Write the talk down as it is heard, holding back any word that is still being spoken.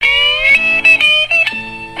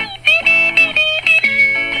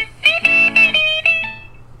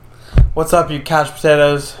What's up, you couch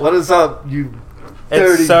potatoes? What is up, you It's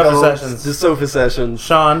dirty Sofa dogs? Sessions. The Sofa Sessions.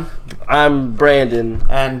 Sean. I'm Brandon.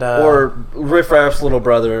 And, or Riff Raff's little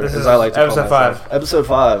brother, this as is I like to call episode myself. 5. Episode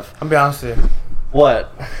 5. I'll be honest with you.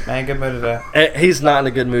 What? Man, good mood today. He's not in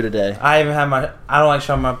a good mood today. I even have I don't like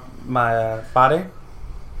showing my body.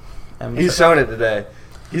 And He's showing it today.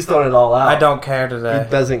 He's throwing it all out. I don't care today. He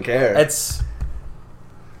doesn't care.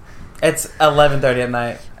 It's 11:30 at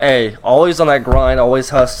night. Hey, always on that grind, always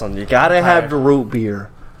hustling. You gotta I'm have tired. the root beer.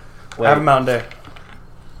 I have a Mountain Dew.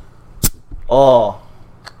 Oh.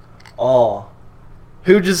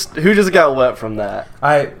 Who just got wet from that?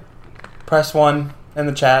 I press 1 in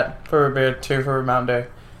the chat for a beer, 2 for a Mountain Dew.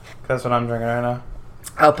 That's what I'm drinking right now.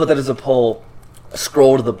 I'll put that as a poll.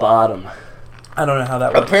 Scroll to the bottom. I don't know how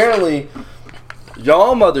that works. Apparently,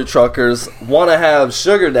 y'all mother truckers want to have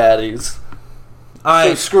sugar daddies.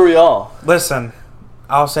 So screw y'all. Listen,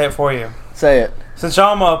 I'll say it for you. Say it. Since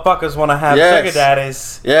y'all motherfuckers want to have Yes. sugar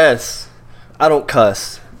daddies, Yes. I don't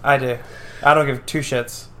cuss. I do. I don't give 2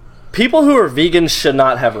 shits. People who are vegan should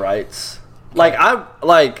not have rights. They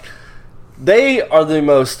are the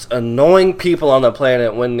most annoying people on the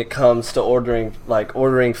planet when it comes to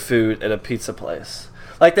ordering food at a pizza place.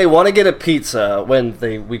 Like, they want to get a pizza when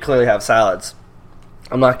we clearly have salads.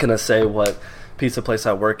 I'm not gonna say what pizza place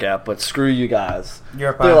I work at, but screw you guys.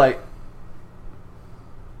 You're They're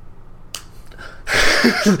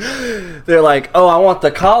like, oh, I want the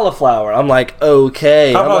cauliflower. I'm like,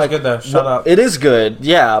 okay. Cauliflower's good though. Shut up. It is good,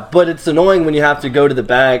 yeah, but it's annoying when you have to go to the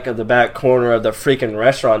back corner of the freaking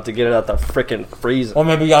restaurant to get it out the freaking freezer. Well,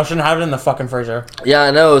 maybe y'all shouldn't have it in the fucking freezer. Yeah, I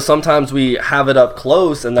know. Sometimes we have it up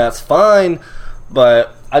close, and that's fine,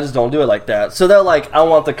 but I just don't do it like that. So they're like, I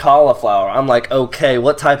want the cauliflower. I'm like, okay,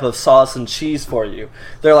 what type of sauce and cheese for you?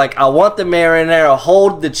 They're like, I want the marinara,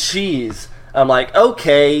 hold the cheese. I'm like,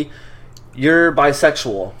 okay, you're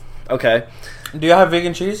bisexual. Okay. Do you have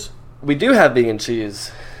vegan cheese? We do have vegan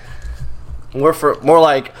cheese. More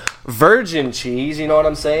like virgin cheese, you know what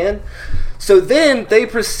I'm saying? So then they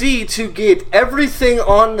proceed to get everything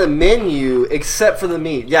on the menu except for the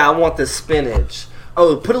meat. Yeah, I want the spinach.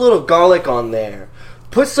 Oh, put a little garlic on there.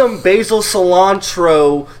 Put some basil,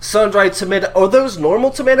 cilantro, sun-dried tomato. Are those normal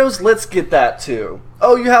tomatoes? Let's get that too.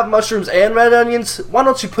 Oh, you have mushrooms and red onions? Why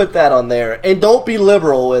don't you put that on there? And don't be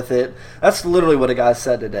liberal with it. That's literally what a guy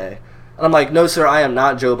said today. And I'm like, no, sir, I am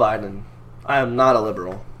not Joe Biden. I am not a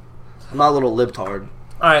liberal. I'm not a little libtard.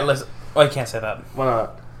 Alright, listen. Oh, you can't say that. Why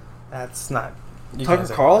not? That's not...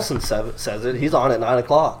 Tucker Carlson says it. He's on at 9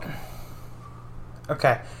 o'clock.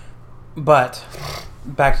 Okay. But,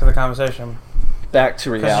 back to the conversation. Back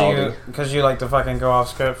to reality. Because you like to fucking go off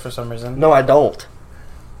script for some reason. No, I don't.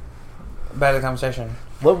 Back to the conversation.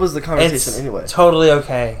 What was the conversation It's anyway? totally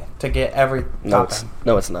okay to get every topping.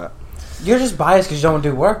 No, it's not. You're just biased because you don't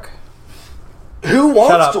do work. Who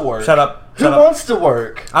wants to work? Shut up. Who wants to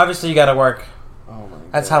work? Obviously, you gotta work. Oh my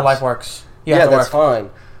god. That's how life works. You Yeah, have to that's work. fine.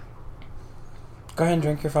 Go ahead and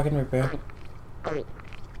drink your fucking root beer.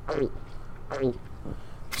 You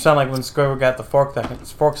sound like when Squidward got the fork stuck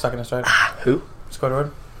in his throat. Who?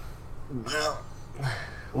 Squidward.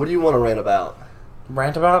 What do you want to rant about?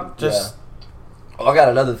 Rant about? Just... Oh, I got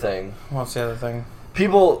another thing. What's the other thing?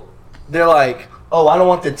 People, they're like, oh, I don't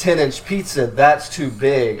want the 10-inch pizza. That's too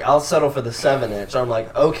big. I'll settle for the 7-inch. I'm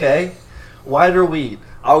like, okay. Whiter wheat.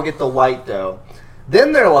 I'll get the white dough.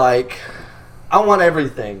 Then they're like, I want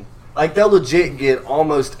everything. Like, they'll legit get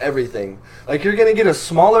almost everything. Like, you're going to get a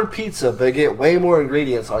smaller pizza, but get way more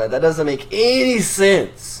ingredients on it. That doesn't make any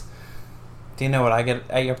sense. Do you know what I get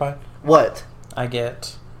at your pie? What? I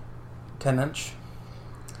get 10-inch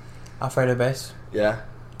Alfredo base. Yeah.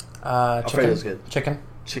 Alfredo's good. Chicken.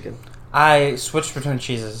 I switch between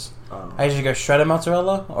cheeses. Oh. I usually go shredded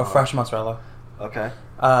mozzarella or fresh mozzarella. Okay.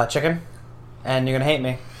 Chicken. And you're going to hate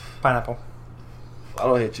me. Pineapple. I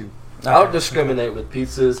don't hate you. Okay. I don't discriminate with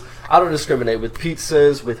pizzas. I don't discriminate with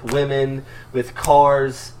pizzas, with women, with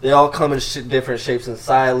cars. They all come in different shapes and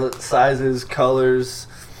sizes, colors.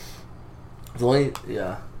 The only,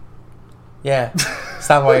 yeah. Yeah.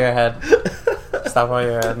 Stop while you're ahead. Stop while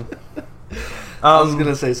you're ahead. I was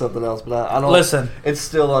gonna say something else, but I don't. Listen. It's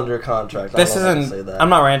still under contract. This I don't have to isn't... say that. I'm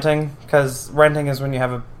not ranting, because ranting is when you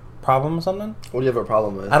have a problem with something. What do you have a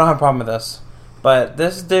problem with? I don't have a problem with this. But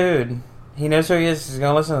this dude, he knows who he is. He's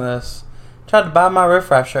going to listen to this. Tried to buy my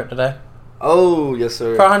Riff Raff shirt today. Oh, yes,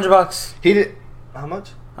 sir. For $100. He did. How much?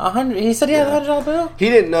 100. He said he had a $100 bill. He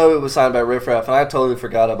didn't know it was signed by Riff Raff, and I totally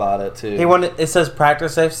forgot about it, too. He wanted... It says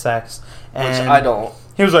practice safe sex. And Which I don't.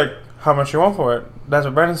 He was like, how much you want for it? That's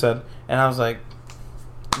what Brandon said. And I was like,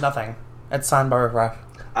 nothing. It's signed by Riff Raff.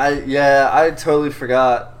 I totally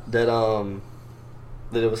forgot that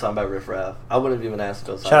that it was signed by Riff Raff. I wouldn't have even asked if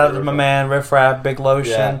it was signed Shout out by to Riff my Raff. man, Riff Raff, Big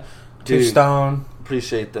Lotion, Yeah. Two Dude. Stone.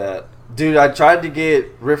 Appreciate that. Dude, I tried to get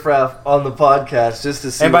Riff Raff on the podcast just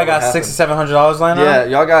to see Anybody what would got happen. $600-$700 lying on? Yeah,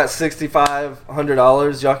 y'all got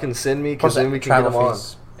 $6,500. Y'all can send me because Plus then we can travel get them on.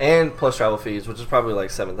 fees. And plus travel fees, which is probably like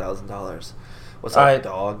 $7,000. What's All up, right.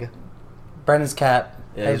 dog? Brandon's cat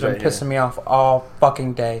Yeah, has he's been right pissing here. me off all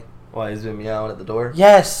fucking day. Why, he's been meowing at the door?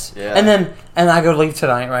 Yes. Yeah. And I go to leave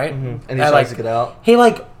tonight, right? Mm-hmm. And he I, tries like, to get out. He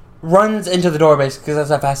like runs into the door basically because that's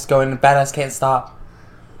how fast he's going. And badass can't stop.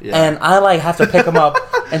 Yeah. And I like have to pick him up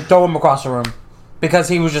and throw him across the room because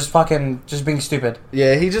he was just being stupid.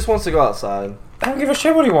 Yeah, he just wants to go outside. I don't give a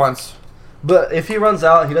shit what he wants. But if he runs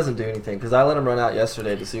out, he doesn't do anything. Because I let him run out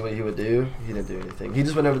yesterday to see what he would do. He didn't do anything. He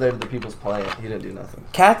just went over there to the people's plant. He didn't do nothing.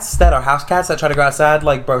 Cats that are house cats that try to go outside,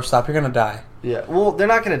 like, bro, stop, you're gonna die. Yeah, well, they're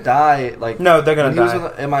not going to die. Like, No, they're gonna when die. he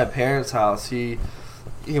was in my parents' house, he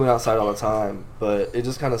went outside all the time. But it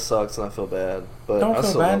just kind of sucks and I feel bad. But Don't I feel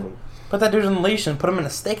still bad. love him. Put that dude on the leash and put him in a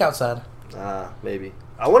stake outside. Maybe.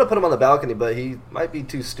 I want to put him on the balcony, but he might be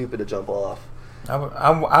too stupid to jump off.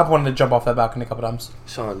 I've wanted to jump off that balcony a couple times.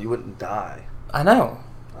 Sean, you wouldn't die. I know.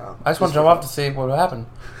 Oh, I just want to jump off to see what would happen.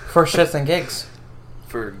 For shits and gigs.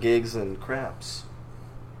 For gigs and craps.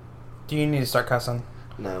 Do you need to start cussing?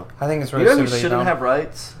 No. I think it's You really know who stupid that you shouldn't don't. have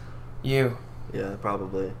rights? You. Yeah,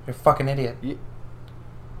 probably. You're a fucking idiot.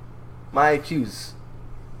 My IQ's.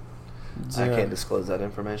 Zero. I can't disclose that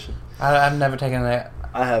information. I've never taken an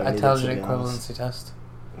I haven't intelligent either, to be honest. equivalency test.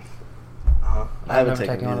 I I've haven't never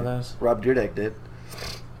taken one of either. those. Rob Deerdeck did.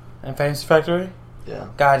 And Fantasy Factory? Yeah.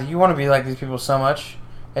 God, you want to be like these people so much.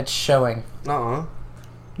 It's showing. Uh-uh.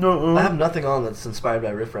 No. I have nothing on that's inspired by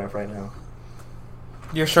Riff Raff right now.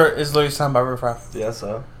 Your shirt is literally signed by Riff Raff. Yeah,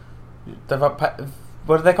 so.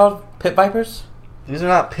 What are they called? Pit Vipers? These are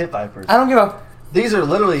not pit vipers. I don't give a... These are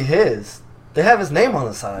literally his. They have his name on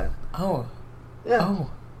the side. Oh. Yeah.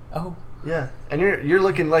 Oh. Yeah. And you're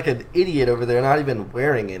looking like an idiot over there, not even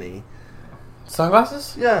wearing any.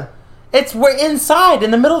 Sunglasses? Yeah. We're inside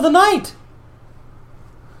in the middle of the night.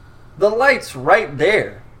 The light's right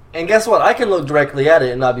there. And guess what? I can look directly at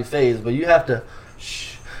it and not be phased, but you have to...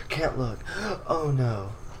 Shh. Can't look. Oh,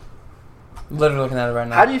 no. Literally looking at it right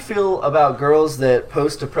now. How do you feel about girls that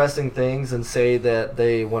post depressing things and say that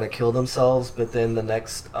they want to kill themselves, but then the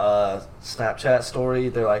next Snapchat story,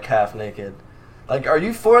 they're like half naked? Like, are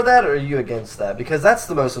you for that or are you against that? Because that's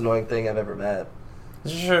the most annoying thing I've ever met.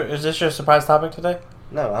 Is this your surprise topic today?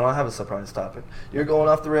 No, I don't have a surprise topic. You're going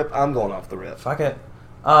off the rip, I'm going off the rip. Fuck it.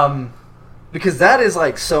 Because that is,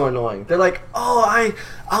 like, so annoying. They're like, oh, I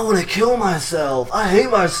want to kill myself. I hate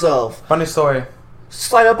myself. Funny story.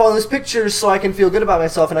 Slide up all these pictures so I can feel good about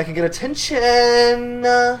myself and I can get attention.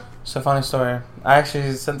 So funny story. I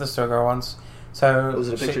actually sent this to a girl once. So Was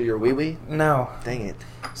it a picture of your wee-wee? No. Dang it.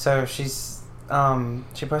 So she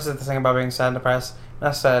posted this thing about being sad and depressed. And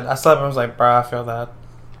I slept and was like, bro, I feel that.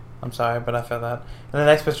 I'm sorry, but I feel that. And the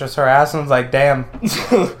next picture is her ass and I was like, damn,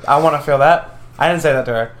 I want to feel that. I didn't say that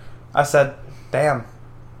to her. I said, damn.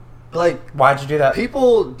 Like, Why'd you do that?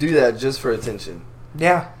 people do that just for attention.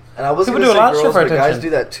 Yeah. And I wasn't People going to do a say lot of shit girls, for but guys attention. do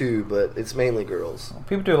that too, but it's mainly girls.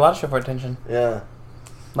 People do a lot of shit for attention. Yeah.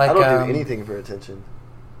 Like, I don't do anything for attention.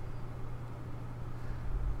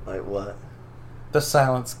 Like what? The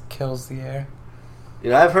silence kills the air. You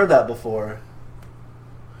know, I've heard that before.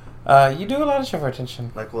 You do a lot of shit for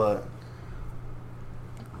attention. Like what?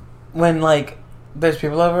 When, like, there's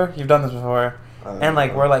people over, you've done this before, and,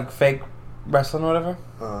 like, we're, like, fake wrestling or whatever,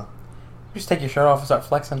 you just take your shirt off and start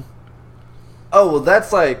flexing. Oh, well,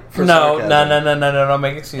 that's like for sarcasm. No, don't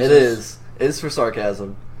make excuses. It is. It's for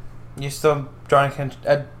sarcasm. You're still drawing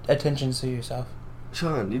attention to yourself.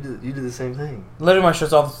 Sean, you do the same thing. Literally, my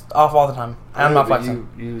shirt's off all the time. And I'm know, not but flexing.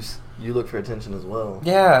 You look for attention as well.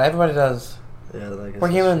 Yeah, everybody does. Yeah, I guess We're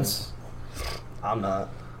that's humans. true. I'm not.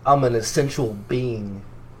 I'm an essential being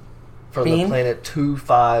from Being? the planet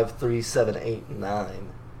 25378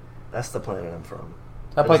 That's the planet I'm from.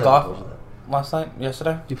 I played just haven't golf told you that. last night,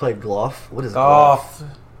 yesterday. You played golf? What is Golf.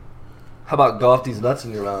 How about golf these nuts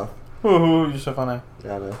in your mouth? Ooh, you're so funny.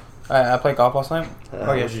 Yeah, I know. I played golf last night. Or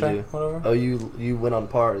What'd you yesterday, do? whatever. Oh, you went on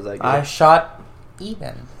par. Is that good? I shot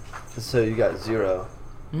even. So you got 0.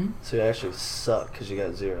 Hmm? So you actually suck because you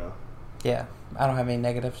got 0. Yeah, I don't have any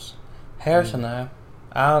negatives. Harrison, though,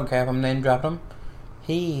 I don't care if I'm name dropping him.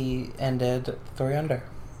 He ended 3 under,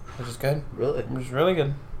 which is good. Really? Which is really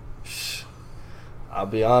good. Shh. I'll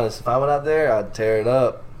be honest. If I went out there, I'd tear it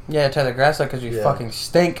up. Yeah, tear the grass up because you Yeah. fucking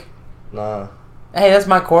stink. Nah. Hey, that's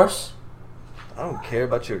my course. I don't care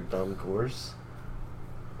about your dumb course.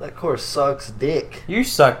 That course sucks dick. You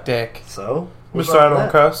suck dick. So? What's Mr. wrong I with don't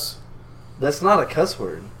that? cuss. That's not a cuss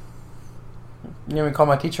word. You want me to call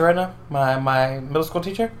my teacher right now? My middle school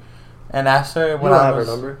teacher? And ask her You when don't I have was...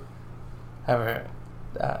 her number? Have her...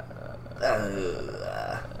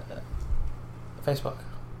 Facebook.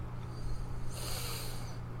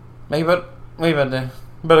 Maybe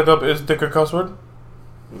better go up. Is dick a cuss word?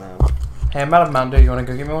 No. Hey, I'm out of Mountain Dew. You want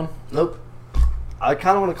to go get me one? Nope. I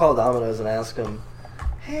kind of want to call Domino's and ask them,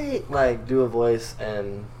 hey, like, do a voice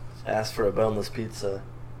and ask for a boneless pizza.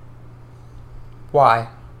 Why?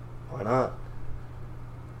 Why not?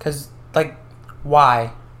 Because, like,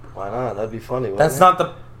 why? Why not? That'd be funny, wouldn't That's it? not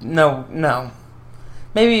the... No.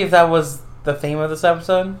 Maybe if that was the theme of this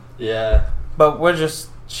episode. Yeah. But we're just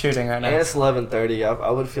shooting right now. And it's 11:30. I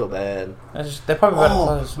would feel bad. They probably better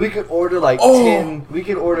close. We could order like 10. We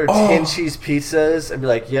could order 10 cheese pizzas and be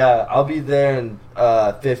like, "Yeah, I'll be there in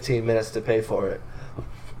 15 minutes to pay for it,"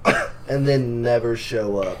 and then never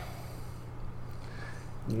show up.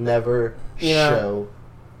 Never show.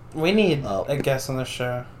 We need up. a guest on the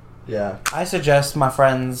show. Yeah. I suggest my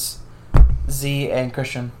friends Z and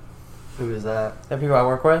Christian. Who is that? They're people I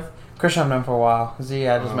work with. Christian I've known for a while. Z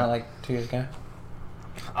I just met like 2 years ago.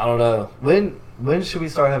 I don't know. When should we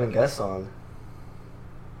start having guests on?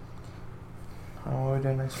 What are we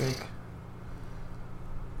doing next week?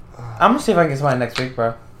 I'm gonna see if I can get somebody next week,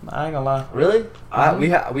 bro. I ain't gonna lie. Really?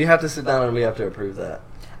 Mm-hmm. We have to sit down and we have to approve that.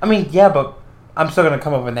 I mean, yeah, but I'm still gonna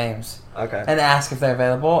come up with names Okay. and ask if they're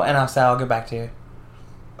available, and I'll say I'll get back to you.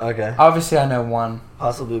 Okay. Obviously, I know one.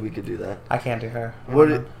 Possibly we could do that. I can't do her.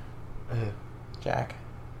 What? Jack.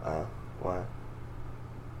 Why?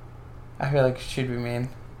 I feel like she'd be mean.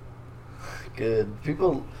 Good.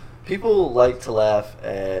 People like to laugh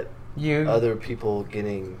at You. other people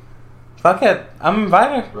getting Fuck it. I'm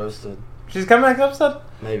inviting her. roasted. She's coming next episode?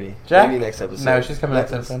 Maybe. Jack? Maybe next episode. No, she's coming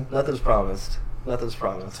next episode. Nothing's promised. Nothing's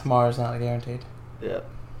promised. Tomorrow's not guaranteed. Yeah.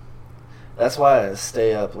 That's why I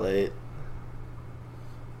stay up late.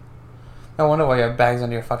 No wonder why you have bags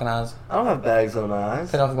under your fucking eyes. I don't have bags under my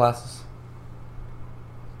eyes. Take off the glasses.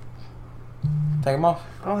 Take them off.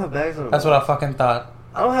 I don't have bags under That's my what eyes. I fucking thought.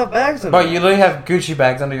 I don't have bags under But my you eyes. literally have Gucci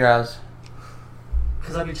bags under your eyes.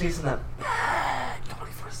 Because I be chasing that bag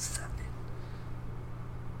 24/7.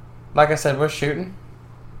 Like I said, we're shooting.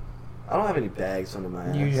 I don't have any bags under my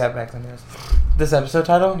eyes. You have bags under your eyes. This episode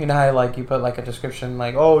title, you know how like you put like a description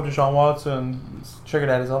like, oh, Deshaun Watson, Sugar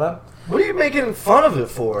Daddies, all that? What are you making fun of it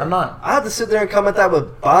for? I'm not. I had to sit there and comment that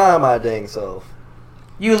with by my dang self.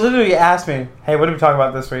 You literally asked me, hey, what did we talk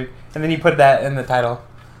about this week? And then you put that in the title.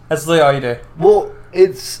 That's literally all you do. Well,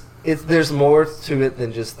 it's there's more to it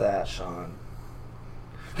than just that, Sean.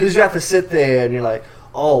 Because you have to sit there and you're like,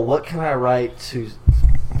 oh, what can I write to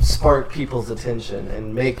spark people's attention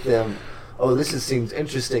and make them, oh, seems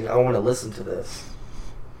interesting. I want to listen to this.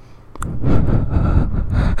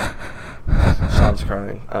 Sean's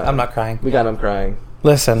crying. I'm not crying. We got him crying.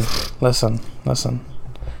 Listen.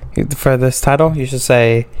 For this title, you should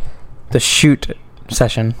say the shoot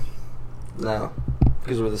session. No.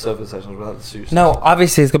 Because we're the sofa sessions, we're not the suit session. No,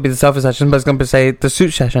 obviously it's going to be the selfie session, but it's going to say the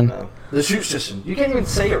suit session. No. The shoot session. You can't even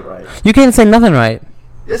say it right. You can't say nothing right.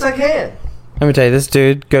 Yes, I can. Let me tell you, this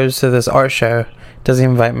dude goes to this art show, doesn't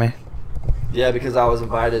even invite me. Yeah, because I was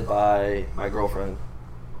invited by my girlfriend.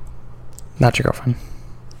 Not your girlfriend.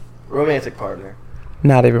 Romantic partner.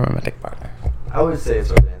 Not even romantic partner. I would say it's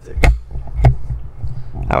romantic.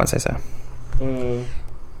 I would say so. Mm.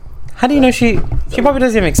 How do you know she probably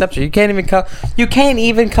doesn't even accept you? You can't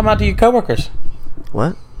even come out to your coworkers.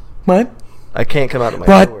 What? What? I can't come out to my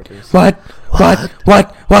What? coworkers. What?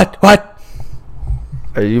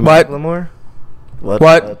 Are you What? Macklemore? What?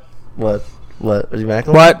 What? What? Are you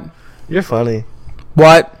Macklemore? What? You're funny.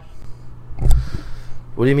 What?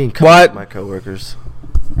 What do you mean? Come What? out to my coworkers.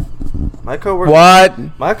 My coworkers.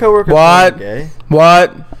 What? My coworkers. What? Are gay.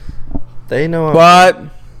 What? They know I'm What?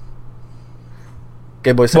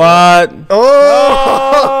 gay boy. What?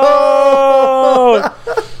 Oh!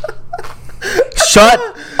 Shut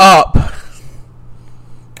up. I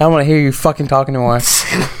don't want to hear you fucking talk anymore.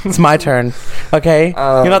 It's my turn. Okay?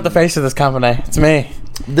 You're not the face of this company. It's me.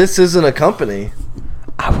 This isn't a company.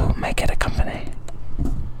 I will make it a company.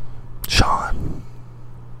 Sean,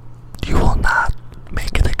 you will not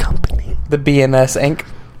make it a company. The BNS Inc.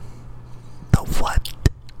 The what?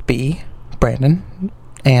 B. Brandon.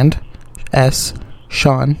 And S.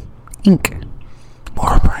 Sean Inc.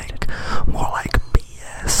 More like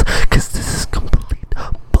BS, because this is complete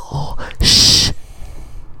bullshit.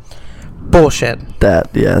 Bullshit.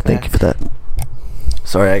 Thank you for that.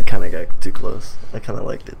 Sorry, I kind of got too close. I kind of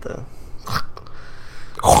liked it, though.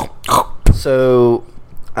 So,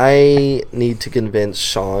 I need to convince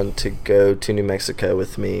Sean to go to New Mexico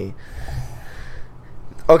with me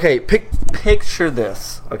Okay, picture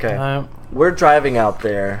this. Okay, we're driving out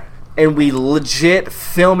there, and we legit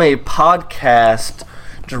film a podcast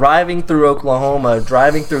driving through Oklahoma,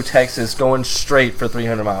 driving through Texas, going straight for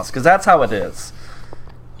 300 miles. Because that's how it is.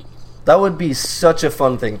 That would be such a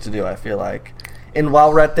fun thing to do, I feel like. And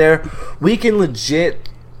while we're out there, we can legit,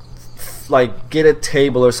 like, get a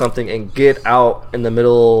table or something and get out in the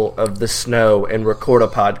middle of the snow and record a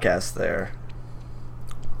podcast there.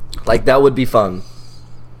 Like, that would be fun.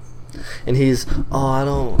 And he's, I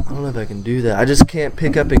don't know if I can do that. I just can't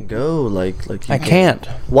pick up and go like you I can't.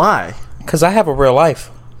 Why? Because I have a real life.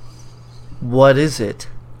 What is it?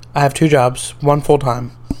 I have 2 jobs, 1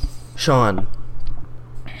 full-time. Sean,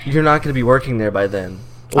 you're not going to be working there by then.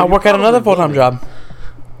 I'll work at another full-time job.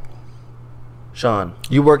 Sean,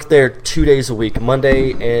 you work there 2 days a week,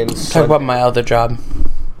 Monday and Sunday. Talk about my other job.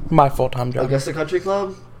 My full-time job. Augusta Country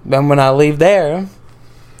Club? Then when I leave there,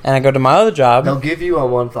 and I go to my other job... They'll give you a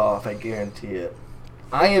month off, I guarantee it.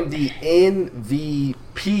 I am the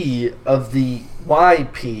MVP of the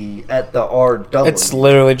YP at the RW. It's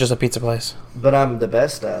literally just a pizza place. But I'm the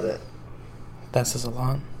best at it. That says a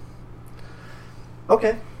lot.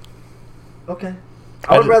 Okay.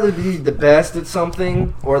 I would rather be the best at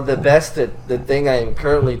something or the best at the thing I am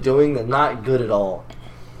currently doing than not good at all.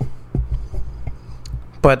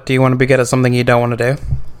 But do you want to be good at something you don't want to do?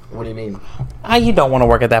 What do you mean? You don't want to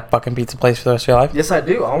work at that fucking pizza place for the rest of your life. Yes, I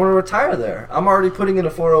do. I want to retire there. I'm already putting in a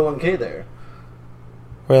 401k there.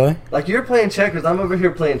 Really? Like, you're playing checkers. I'm over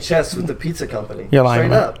here playing chess with the pizza company. You're lying.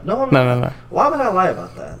 Straight up. No, I'm not. No. Why would I lie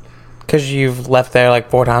about that? Because you've left there like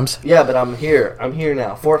 4 times. Yeah, but I'm here. I'm here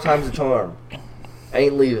now. 4 times the charm. I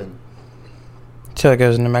ain't leaving. Till it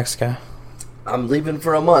goes to New Mexico. I'm leaving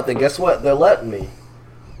for a month, and guess what? They're letting me.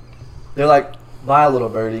 They're like, bye, little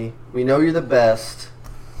birdie. We know you're the best.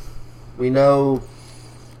 We know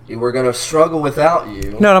we're going to struggle without you.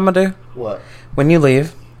 You know what I'm going to do? What? When you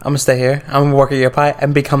leave, I'm going to stay here. I'm going to work at your pie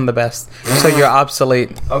and become the best. So you're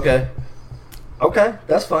obsolete. Okay,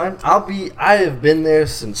 that's fine. I have been there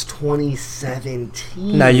since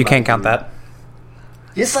 2017. No, you can't count that.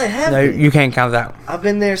 Yes, I have. No, you can't count that. I've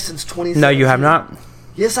been there since 2017. No, you have not.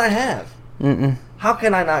 Yes, I have. Mm-mm. How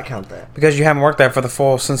can I not count that? Because you haven't worked there for the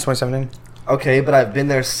full since 2017. Okay, but I've been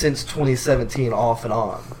there since 2017 off and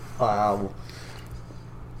on. Wow.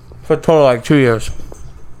 For a total like 2 years.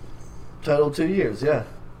 Total 2 years, yeah.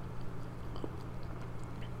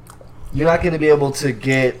 You're not going to be able to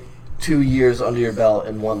get 2 years under your belt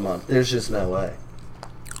in 1 month. There's just no way.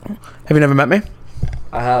 Have you never met me?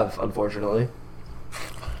 I have, unfortunately.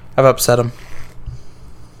 I've upset him.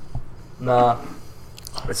 Nah.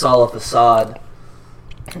 It's all a facade.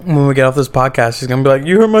 When we get off this podcast, he's going to be like,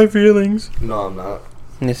 you hurt my feelings. No, I'm not.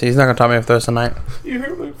 And you see, he's not going to talk to me for the rest of the night. You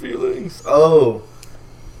hurt my feelings. Oh.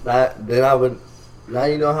 Then I would... Now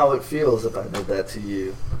you know how it feels if I did that to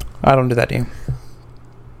you. I don't do that to you.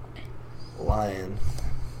 Lying.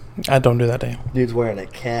 I don't do that to you. Dude's wearing a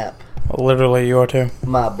cap. Literally, you are too.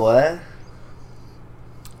 My boy.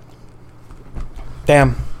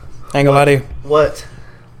 Damn. I ain't gonna lie to you. What?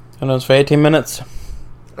 And it was for 18 minutes.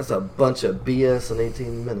 That's a bunch of BS in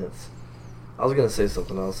 18 minutes. I was going to say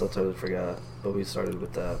something else. I totally forgot. But we started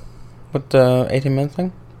with that. With the 18 minutes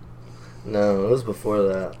thing? No, it was before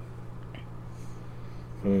that.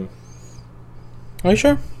 Are you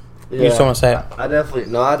sure? Yeah, You just don't want to say it. I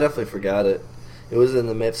definitely forgot it. It was in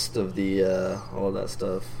the midst of the, all of that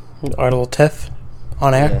stuff. Our little tiff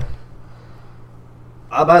on air.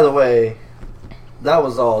 Yeah. By the way, that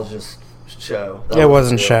was all just show. It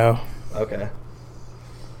wasn't show. Okay.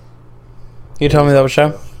 You tell me that was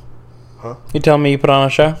show? Huh? You tell me you put on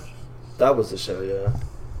a show? That was the show, yeah.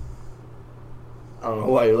 I don't know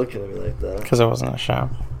why you're looking at me like that. Because it wasn't a show.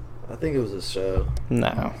 I think it was a show.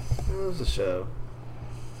 No. It was a show.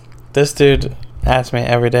 This dude asks me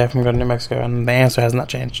every day if I'm going to New Mexico, and the answer has not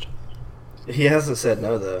changed. He hasn't said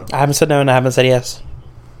no, though. I haven't said no, and I haven't said yes.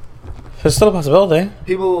 There's still a possibility.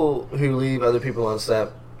 People who leave other people on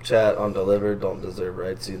Snapchat undelivered don't deserve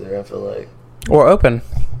rights either, I feel like. Or open.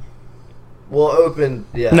 Well, open,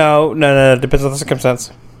 yeah. No. Depends on the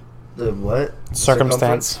circumstance. The what?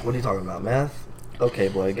 Circumstance. What are you talking about, math? Okay,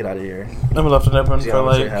 boy, get out of here. I'm left it open for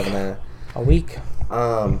like having a week.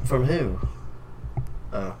 From who?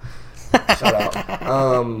 Oh, shout out.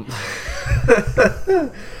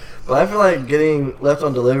 But I feel like getting left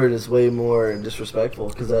undelivered is way more disrespectful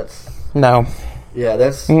because that's No. Yeah,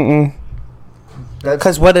 that's That's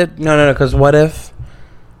because what if? No. Because what if?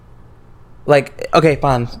 Like, okay,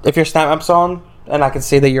 fine. If your Snap app's on and I can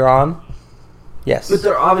see that you're on, yes. But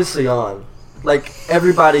they're obviously on. Like,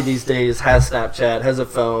 everybody these days has Snapchat, has a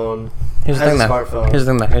phone, Here's the has thing, a though. smartphone. Here's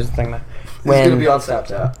the thing, though. It's gonna be on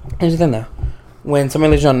Snapchat. Here's the thing, though. When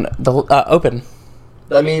somebody leaves you on the open,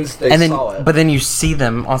 that means they saw it. But then you see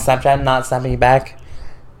them on Snapchat not snapping you back.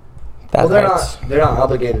 That hurts. They're not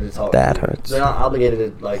obligated to talk. That to you. hurts. They're not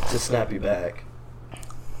obligated to snap you back.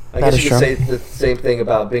 I That guess is you could true. say the same thing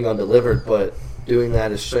about being undelivered, but doing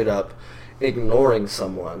that is straight up ignoring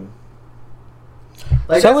someone.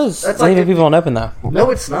 Like, So is leaving people on open, though. No,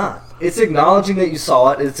 it's not. It's acknowledging that you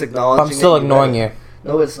saw it. It's acknowledging. I'm still ignoring you.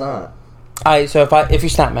 No, it's not. Alright, so if you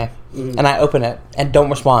snap me and I open it and don't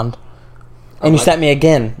respond, and you snap me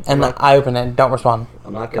again and I open it and don't respond,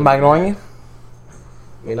 I'm not. Am I ignoring you?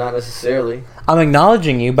 I mean, not necessarily. I'm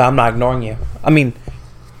acknowledging you, but I'm not ignoring you. I mean,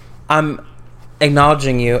 I'm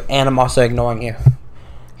acknowledging you and I'm also ignoring you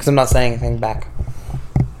because I'm not saying anything back.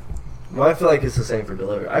 Well, I feel like it's the same for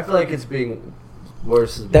delivery. I feel like it's being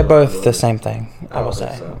worse. They're both the same thing, I will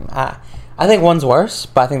say. So. I think one's worse,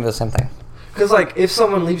 but I think they're the same thing. Because, like, if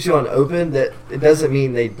someone leaves you on open, that it doesn't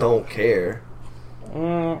mean they don't care.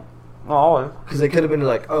 Because they could have been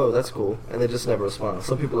like, oh, that's cool, and they just never respond.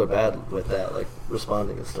 Some people are bad with that, like,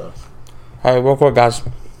 responding and stuff. Hey, real quick, guys.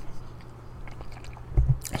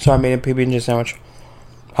 Sorry, I made a PB&J sandwich.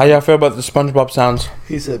 How y'all feel about the SpongeBob sounds?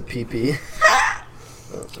 He said pee-pee.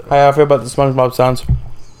 How y'all feel about the SpongeBob sounds?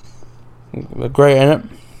 They're great, ain't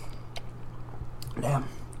it? Damn.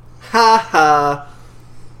 Ha ha.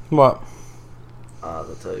 What? I'll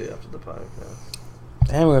tell you after the podcast.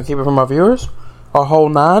 Damn, we're gonna keep it from our viewers? Our whole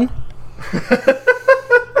 9?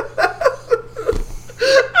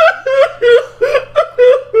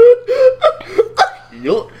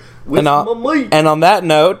 And on that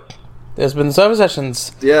note, there's been Sofa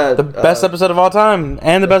Sessions. Yeah. The best episode of all time.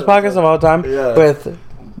 And the best podcast of all time. Yeah. With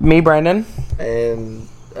me, Brandon. And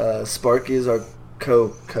Sparky is our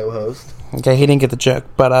co-host. Okay, he didn't get the joke.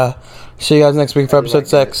 But see you guys next week for episode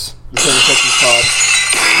 6. The Sofa Sessions pod.